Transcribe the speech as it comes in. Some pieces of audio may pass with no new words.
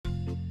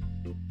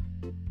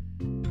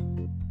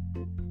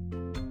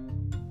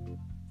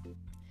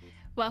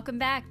Welcome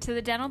back to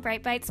the Dental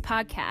Bright Bites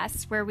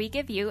podcast, where we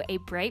give you a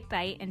bright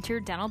bite into your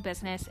dental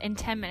business in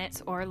 10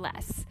 minutes or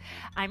less.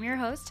 I'm your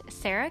host,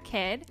 Sarah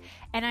Kidd,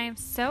 and I am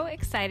so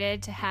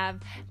excited to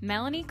have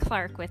Melanie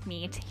Clark with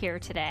me here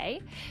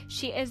today.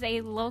 She is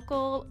a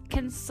local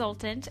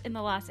consultant in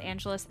the Los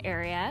Angeles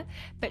area,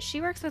 but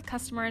she works with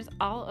customers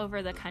all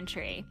over the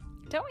country.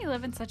 Don't we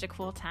live in such a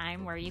cool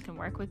time where you can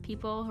work with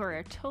people who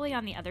are totally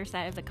on the other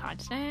side of the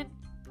continent?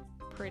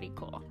 Pretty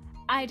cool.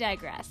 I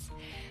digress.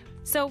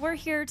 So we're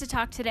here to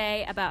talk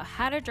today about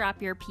how to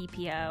drop your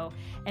PPO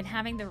and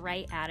having the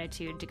right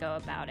attitude to go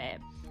about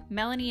it.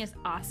 Melanie is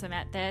awesome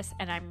at this,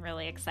 and I'm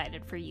really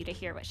excited for you to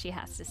hear what she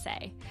has to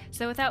say.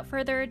 So without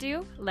further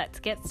ado, let's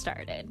get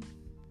started.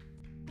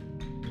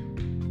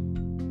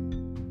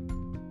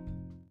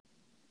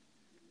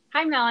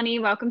 Hi, Melanie.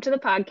 Welcome to the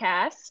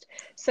podcast.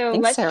 So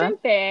Thanks, let's Sarah.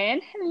 jump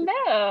in.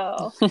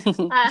 Hello.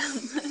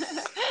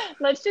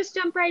 Let's just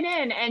jump right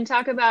in and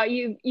talk about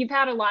you've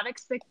had a lot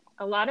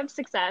of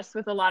success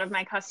with a lot of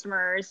my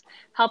customers,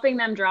 helping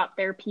them drop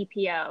their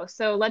PPO.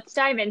 So let's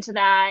dive into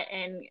that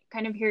and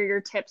kind of hear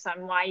your tips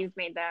on why you've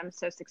made them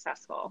so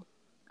successful.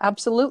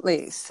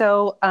 Absolutely.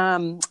 So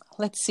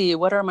let's see,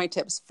 what are my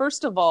tips?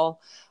 First of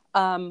all,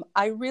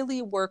 I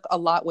really work a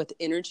lot with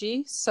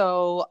energy.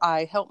 So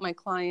I help my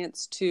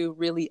clients to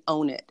really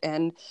own it.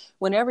 And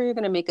whenever you're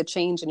going to make a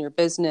change in your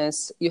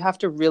business, you have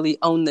to really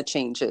own the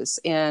changes.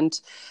 And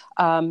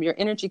your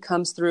energy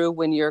comes through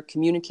when you're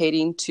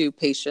communicating to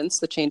patients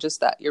the changes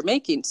that you're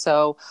making.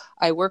 So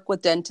I work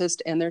with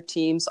dentists and their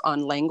teams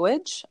on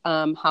language,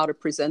 how to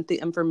present the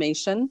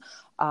information.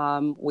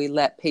 We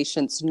let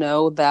patients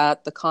know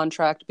that the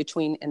contract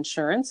between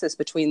insurance is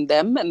between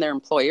them and their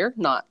employer,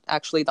 not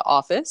actually the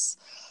office.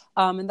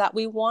 And that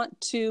we want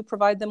to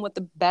provide them with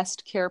the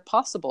best care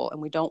possible.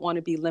 And we don't want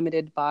to be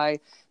limited by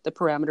the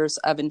parameters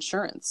of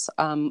insurance.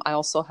 I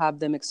also have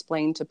them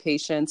explain to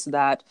patients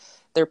that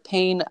they're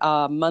paying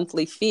a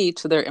monthly fee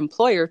to their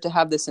employer to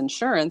have this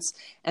insurance,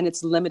 and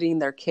it's limiting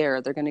their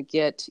care. They're going to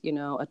get, a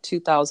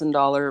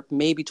 $2,000,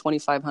 maybe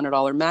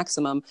 $2,500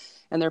 maximum,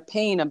 and they're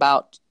paying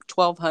about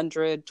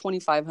 $1,200,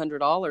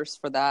 $2,500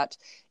 for that.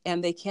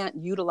 And they can't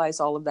utilize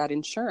all of that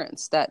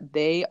insurance, that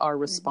they are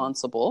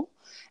responsible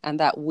and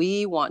that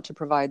we want to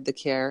provide the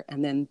care,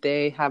 and then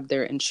they have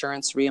their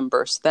insurance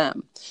reimburse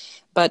them.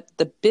 But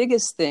the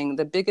biggest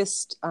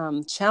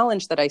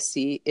challenge that I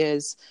see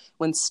is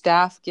when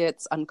staff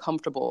gets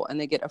uncomfortable and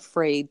they get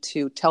afraid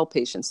to tell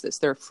patients this.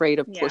 They're afraid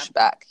of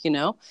pushback,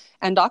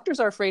 and doctors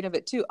are afraid of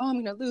it too. Oh,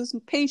 I'm going to lose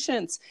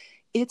patients.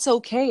 It's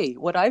okay.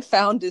 What I've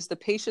found is the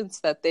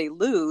patients that they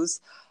lose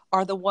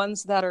are the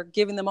ones that are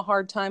giving them a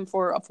hard time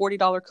for a $40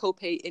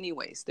 copay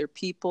anyways. They're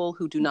people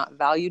who do not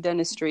value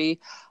dentistry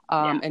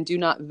and do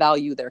not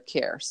value their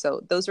care.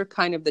 So those are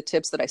kind of the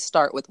tips that I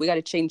start with. We got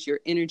to change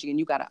your energy, and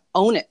you got to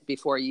own it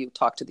before you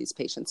talk to these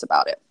patients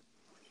about it.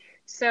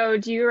 So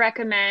do you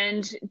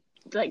recommend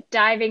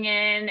diving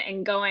in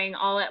and going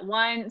all at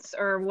once,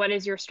 or what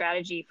is your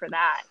strategy for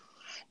that?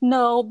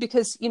 No,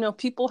 because,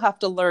 people have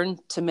to learn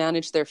to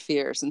manage their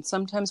fears. And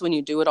sometimes when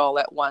you do it all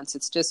at once,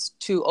 it's just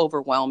too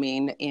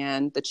overwhelming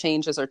and the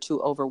changes are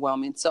too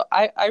overwhelming. So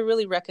I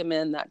really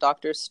recommend that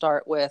doctors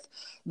start with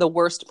the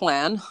worst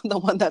plan, the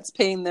one that's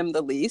paying them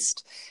the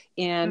least.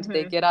 And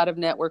they get out of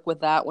network with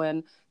that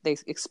one. They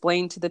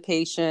explain to the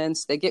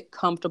patients, they get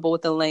comfortable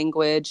with the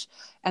language.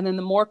 And then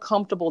the more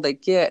comfortable they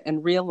get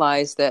and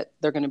realize that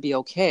they're going to be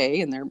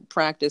okay and their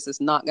practice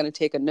is not going to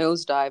take a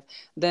nosedive,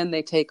 then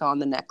they take on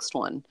the next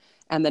one.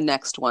 And the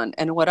next one.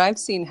 And what I've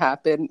seen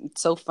happen,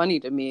 it's so funny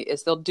to me,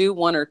 is they'll do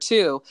one or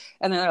two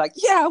and then they're like,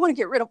 I want to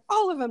get rid of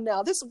all of them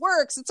now. This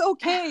works. It's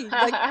okay.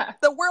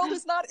 The world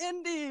is not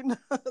ending.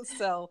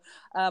 So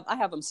I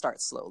have them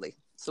start slowly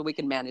so we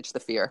can manage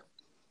the fear.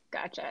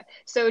 Gotcha.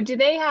 So do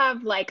they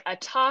have a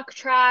talk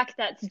track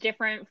that's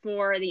different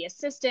for the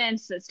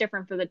assistants, that's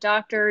different for the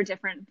doctor,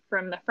 different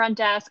from the front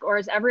desk, or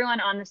is everyone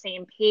on the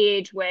same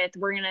page with,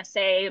 we're going to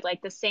say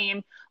the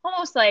same,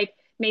 almost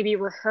maybe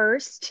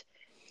rehearsed,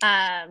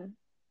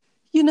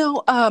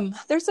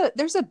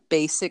 there's a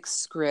basic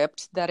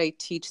script that I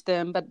teach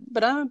them,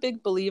 but I'm a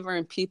big believer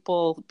in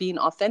people being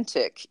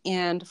authentic.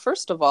 And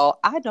first of all,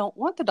 I don't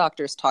want the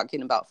doctors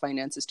talking about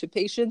finances to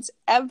patients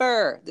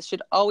ever. This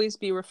should always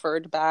be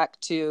referred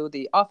back to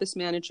the office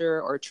manager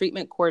or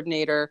treatment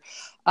coordinator.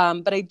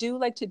 But I do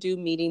like to do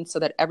meetings so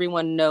that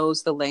everyone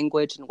knows the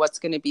language and what's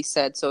going to be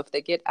said. So if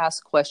they get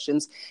asked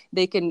questions,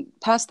 they can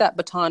pass that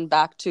baton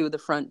back to the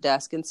front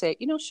desk and say,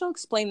 she'll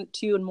explain it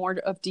to you in more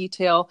of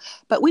detail,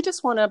 but we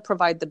just want to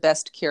provide the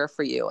best care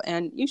for you.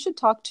 And you should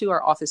talk to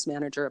our office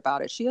manager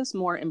about it. She has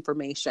more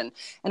information.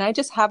 And I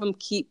just have them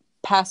keep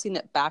passing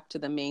it back to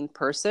the main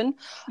person.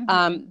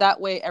 That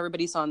way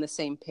everybody's on the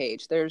same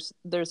page. There's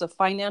a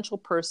financial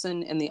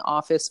person in the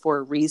office for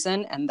a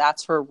reason, and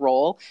that's her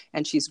role,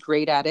 and she's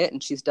great at it,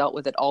 and she's dealt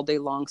with it all day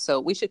long. So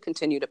we should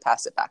continue to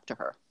pass it back to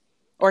her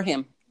or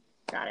him.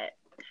 Got it.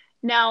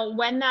 Now,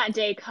 when that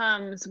day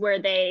comes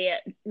where they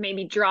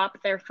maybe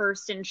drop their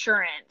first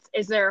insurance,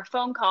 is there a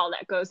phone call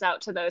that goes out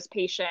to those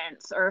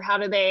patients, or how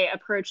do they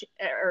approach,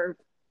 or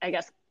I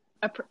guess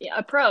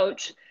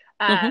approach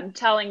Mhm.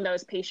 telling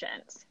those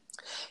patients?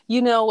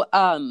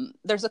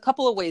 There's a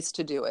couple of ways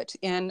to do it.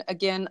 And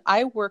again,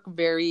 I work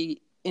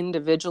very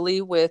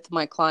individually with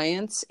my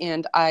clients,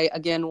 and I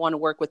again want to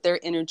work with their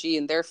energy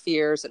and their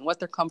fears and what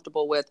they're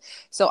comfortable with.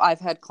 So I've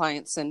had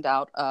clients send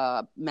out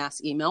a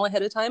mass email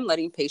ahead of time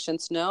letting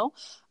patients know.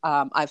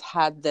 I've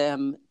had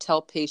them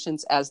tell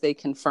patients as they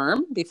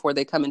confirm before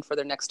they come in for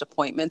their next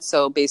appointment.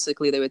 So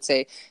basically they would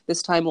say,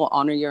 this time we'll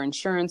honor your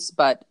insurance,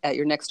 but at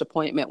your next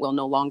appointment we'll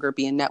no longer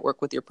be in network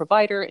with your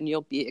provider, and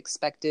you'll be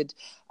expected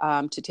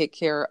to take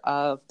care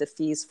of the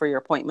fees for your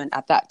appointment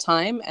at that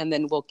time. And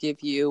then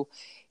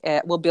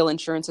we'll bill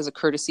insurance as a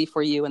courtesy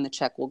for you, and the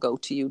check will go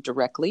to you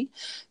directly.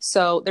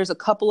 So there's a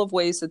couple of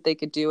ways that they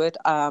could do it.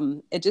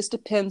 It just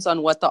depends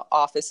on what the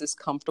office is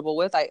comfortable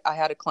with. I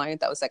had a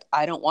client that was like,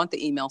 I don't want the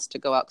emails to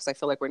go out because I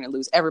feel like we're going to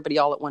lose everybody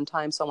all at one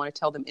time. So I want to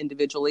tell them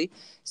individually.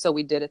 So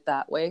we did it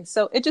that way.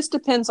 So it just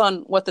depends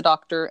on what the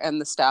doctor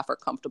and the staff are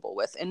comfortable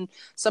with. And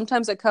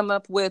sometimes I come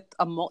up with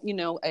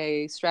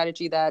a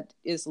strategy that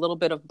is a little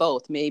bit of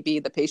both. Maybe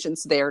the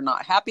patients they're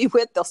not happy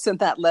with, they'll send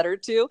that letter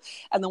to,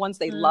 and the ones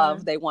they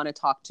love, they want to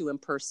talk to in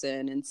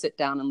person and sit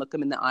down and look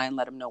them in the eye and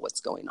let them know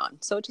what's going on.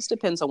 So it just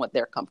depends on what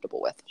they're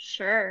comfortable with.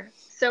 Sure.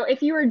 So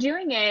if you were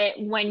doing it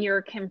when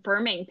you're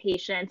confirming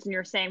patients and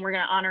you're saying we're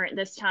going to honor it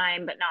this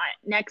time, but not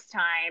next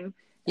time,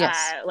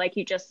 Yes. like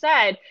you just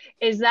said,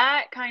 is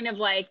that kind of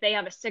like they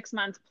have a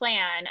 6-month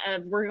plan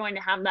of we're going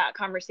to have that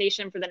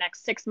conversation for the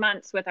next 6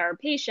 months with our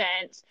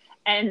patients,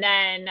 and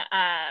then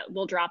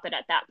we'll drop it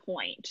at that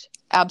point?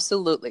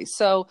 Absolutely.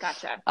 So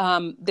Gotcha.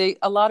 they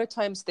a lot of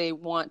times they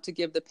want to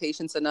give the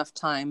patients enough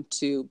time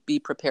to be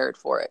prepared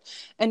for it.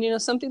 And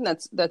something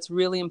that's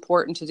really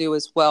important to do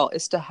as well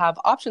is to have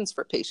options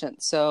for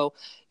patients. So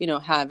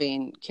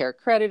having care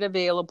credit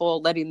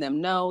available, letting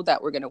them know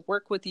that we're going to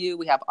work with you.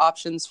 We have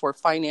options for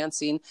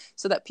financing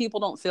so that people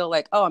don't feel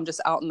like, oh, I'm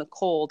just out in the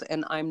cold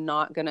and I'm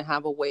not going to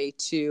have a way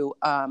to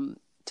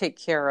take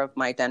care of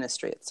my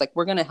dentistry. It's like,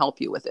 we're going to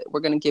help you with it. We're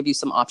going to give you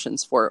some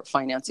options for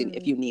financing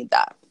if you need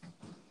that.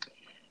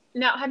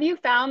 Now, have you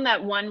found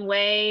that one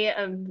way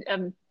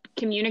of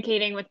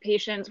communicating with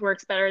patients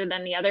works better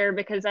than the other?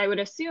 Because I would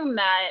assume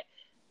that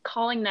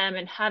calling them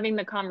and having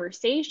the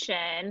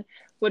conversation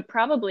would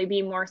probably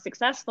be more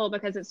successful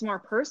because it's more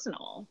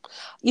personal.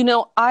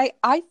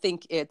 I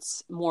think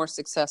it's more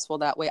successful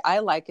that way. I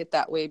like it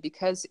that way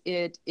because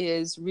it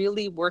is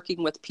really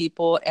working with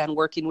people and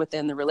working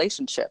within the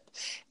relationship.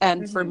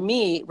 And for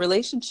me,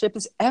 relationship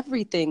is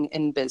everything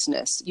in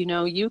business.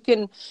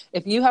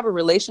 If you have a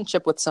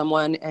relationship with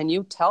someone and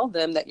you tell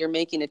them that you're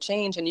making a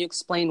change and you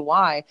explain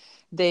why,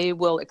 they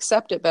will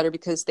accept it better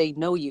because they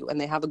know you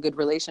and they have a good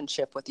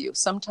relationship with you.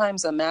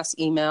 Sometimes a mass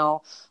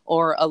email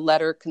or a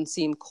letter can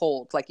seem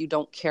cold, like you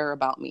don't care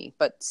about me.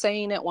 But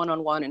saying it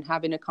one-on-one and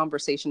having a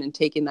conversation and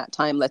taking that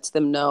time lets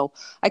them know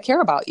I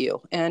care about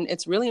you. And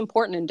it's really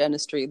important in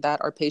dentistry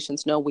that our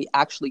patients know we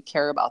actually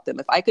care about them.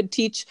 If I could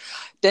teach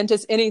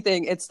dentists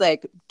anything, it's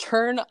like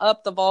turn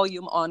up the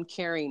volume on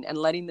caring and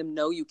letting them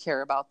know you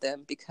care about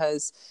them,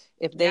 because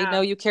if they know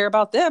you care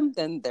about them,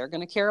 then they're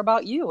going to care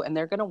about you and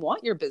they're going to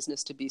want your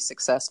business to be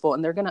successful,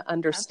 and they're going to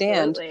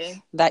understand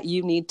that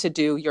you need to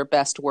do your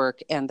best work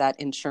and that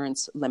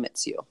insurance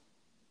limits you.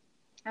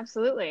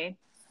 Absolutely.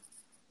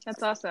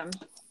 That's awesome.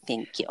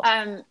 Thank you.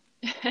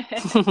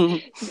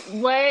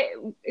 What,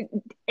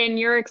 in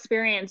your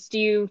experience,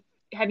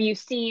 have you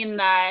seen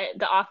that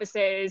the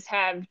offices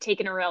have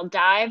taken a real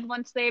dive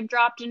once they've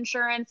dropped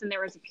insurance and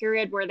there was a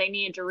period where they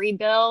needed to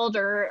rebuild,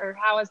 or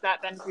how has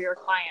that been for your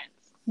clients?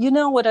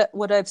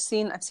 What I've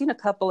seen a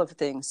couple of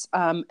things.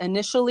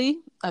 Initially,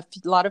 a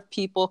lot of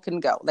people can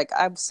go, like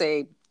I would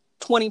say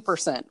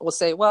 20% will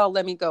say, well,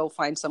 let me go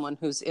find someone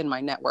who's in my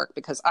network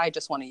because I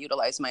just want to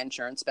utilize my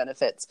insurance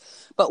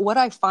benefits. But what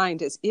I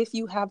find is if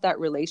you have that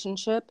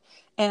relationship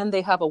and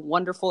they have a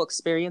wonderful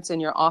experience in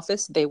your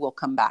office, they will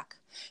come back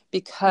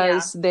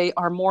because they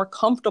are more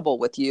comfortable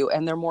with you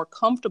and they're more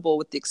comfortable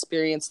with the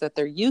experience that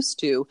they're used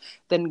to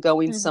than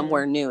going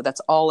somewhere new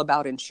that's all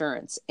about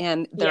insurance.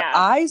 And their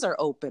eyes are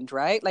opened,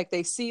 right? Like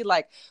they see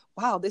like,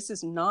 wow, this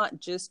is not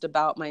just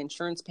about my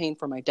insurance paying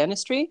for my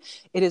dentistry.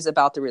 It is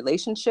about the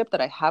relationship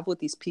that I have with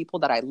these people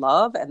that I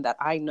love and that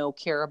I know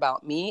care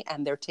about me,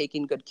 and they're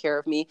taking good care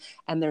of me.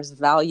 And there's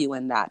value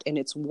in that. And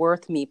it's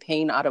worth me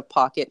paying out of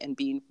pocket and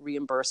being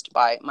reimbursed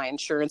by my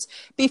insurance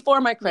before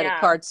my credit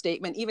card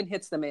statement even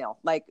hits the mail.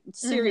 Like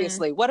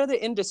seriously, what other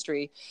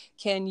industry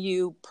can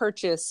you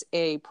purchase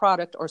a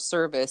product or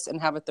service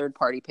and have a third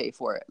party pay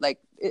for it? Like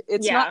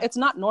it's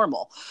not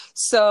normal.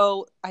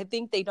 So I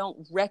think they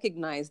don't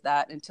recognize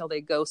that until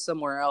they go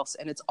somewhere else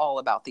and it's all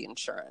about the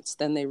insurance.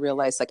 Then they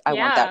realize like, I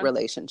want that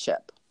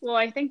relationship. Well,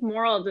 I think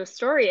moral of the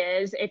story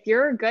is if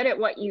you're good at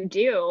what you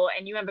do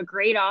and you have a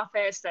great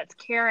office that's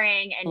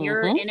caring and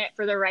you're in it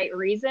for the right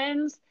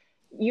reasons,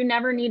 you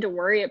never need to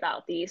worry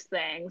about these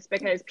things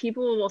because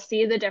people will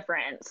see the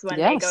difference when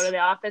they go to the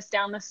office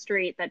down the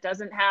street that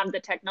doesn't have the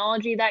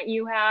technology that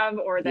you have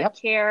or the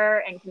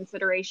care and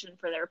consideration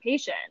for their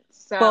patients.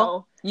 So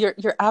well,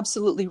 you're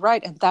absolutely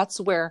right. And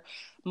that's where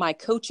my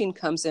coaching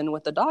comes in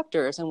with the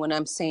doctors. And when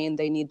I'm saying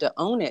they need to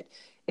own it,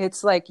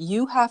 it's like,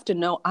 you have to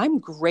know I'm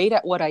great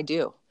at what I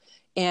do.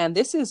 And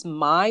this is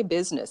my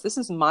business. This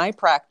is my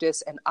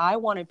practice. And I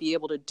want to be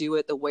able to do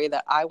it the way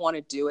that I want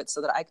to do it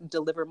so that I can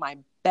deliver my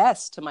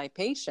best to my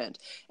patient.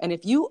 And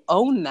if you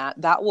own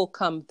that, that will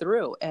come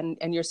through. And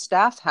your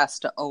staff has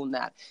to own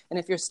that. And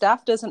if your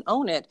staff doesn't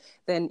own it,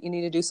 then you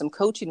need to do some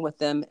coaching with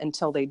them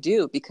until they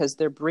do, because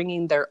they're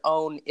bringing their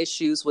own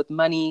issues with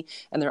money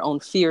and their own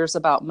fears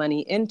about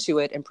money into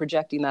it and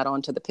projecting that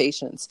onto the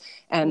patients.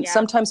 And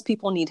sometimes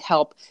people need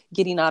help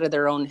getting out of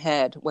their own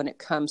head when it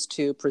comes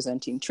to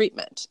presenting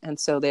treatment. And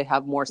so they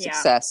have more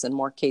success and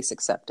more case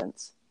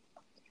acceptance.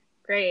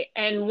 Great.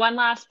 And one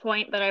last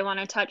point that I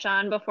want to touch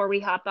on before we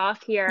hop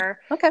off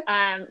here. Okay.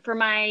 For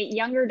my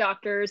younger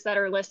doctors that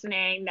are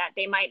listening, that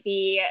they might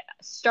be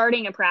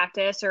starting a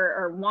practice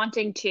or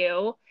wanting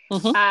to,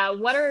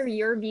 what are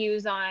your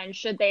views on,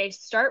 should they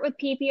start with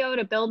PPO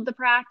to build the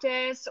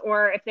practice,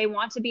 or if they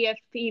want to be a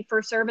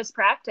fee-for-service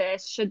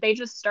practice, should they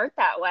just start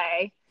that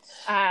way?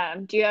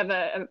 Do you have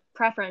a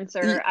preference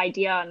or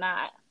idea on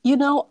that? You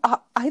know,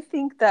 I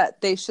think that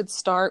they should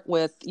start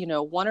with,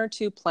 one or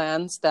two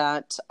plans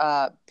that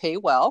pay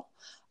well,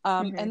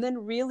 and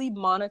then really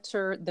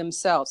monitor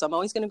themselves. I'm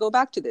always going to go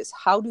back to this.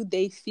 How do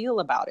they feel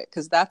about it?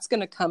 Because that's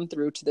going to come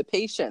through to the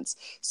patients.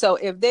 So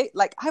if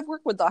I've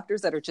worked with doctors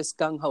that are just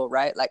gung-ho,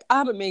 right? Like,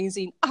 I'm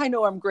amazing. I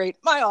know I'm great.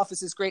 My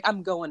office is great.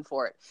 I'm going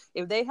for it.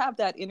 If they have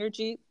that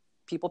energy,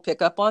 people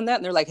pick up on that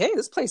and they're like, hey,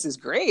 this place is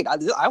great. I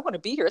want to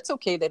be here. It's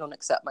okay. They don't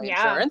accept my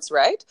insurance,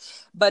 right?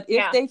 But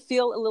if they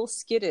feel a little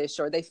skittish,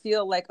 or they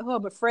feel like, oh,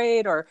 I'm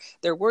afraid, or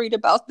they're worried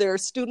about their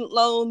student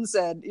loans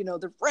and,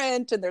 the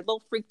rent, and they're a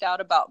little freaked out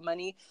about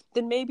money,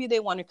 then maybe they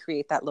want to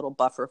create that little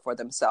buffer for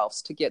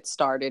themselves to get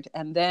started.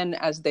 And then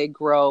as they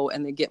grow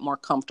and they get more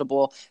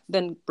comfortable,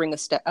 then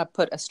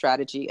put a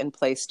strategy in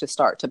place to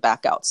start to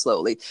back out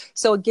slowly.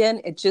 So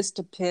again, it just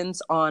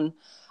depends on,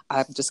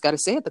 I've just got to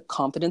say it, the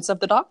confidence of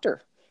the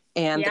doctor.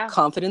 And the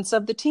confidence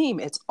of the team.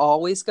 It's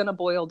always going to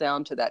boil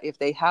down to that. If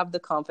they have the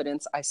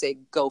confidence, I say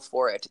go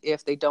for it.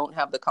 If they don't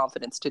have the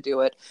confidence to do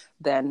it,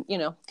 then,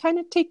 kind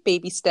of take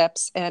baby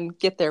steps and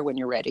get there when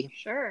you're ready.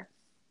 Sure.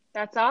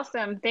 That's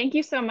awesome. Thank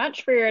you so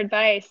much for your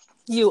advice.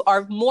 You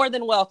are more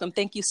than welcome.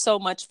 Thank you so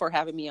much for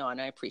having me on.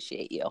 I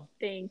appreciate you.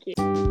 Thank you.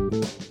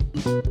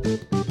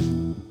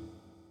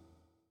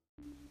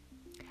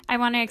 I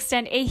want to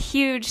extend a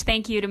huge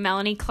thank you to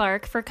Melanie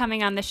Clark for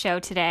coming on the show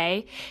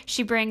today.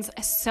 She brings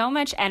so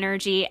much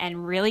energy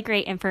and really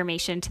great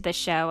information to the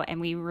show, and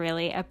we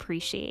really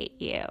appreciate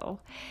you.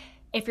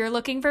 If you're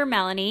looking for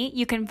Melanie,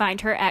 you can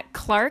find her at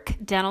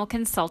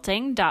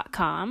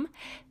clarkdentalconsulting.com,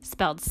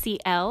 spelled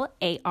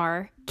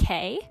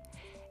C-L-A-R-K.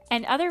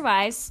 And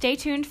otherwise, stay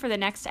tuned for the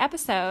next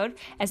episode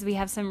as we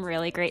have some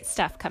really great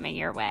stuff coming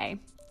your way.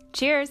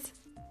 Cheers!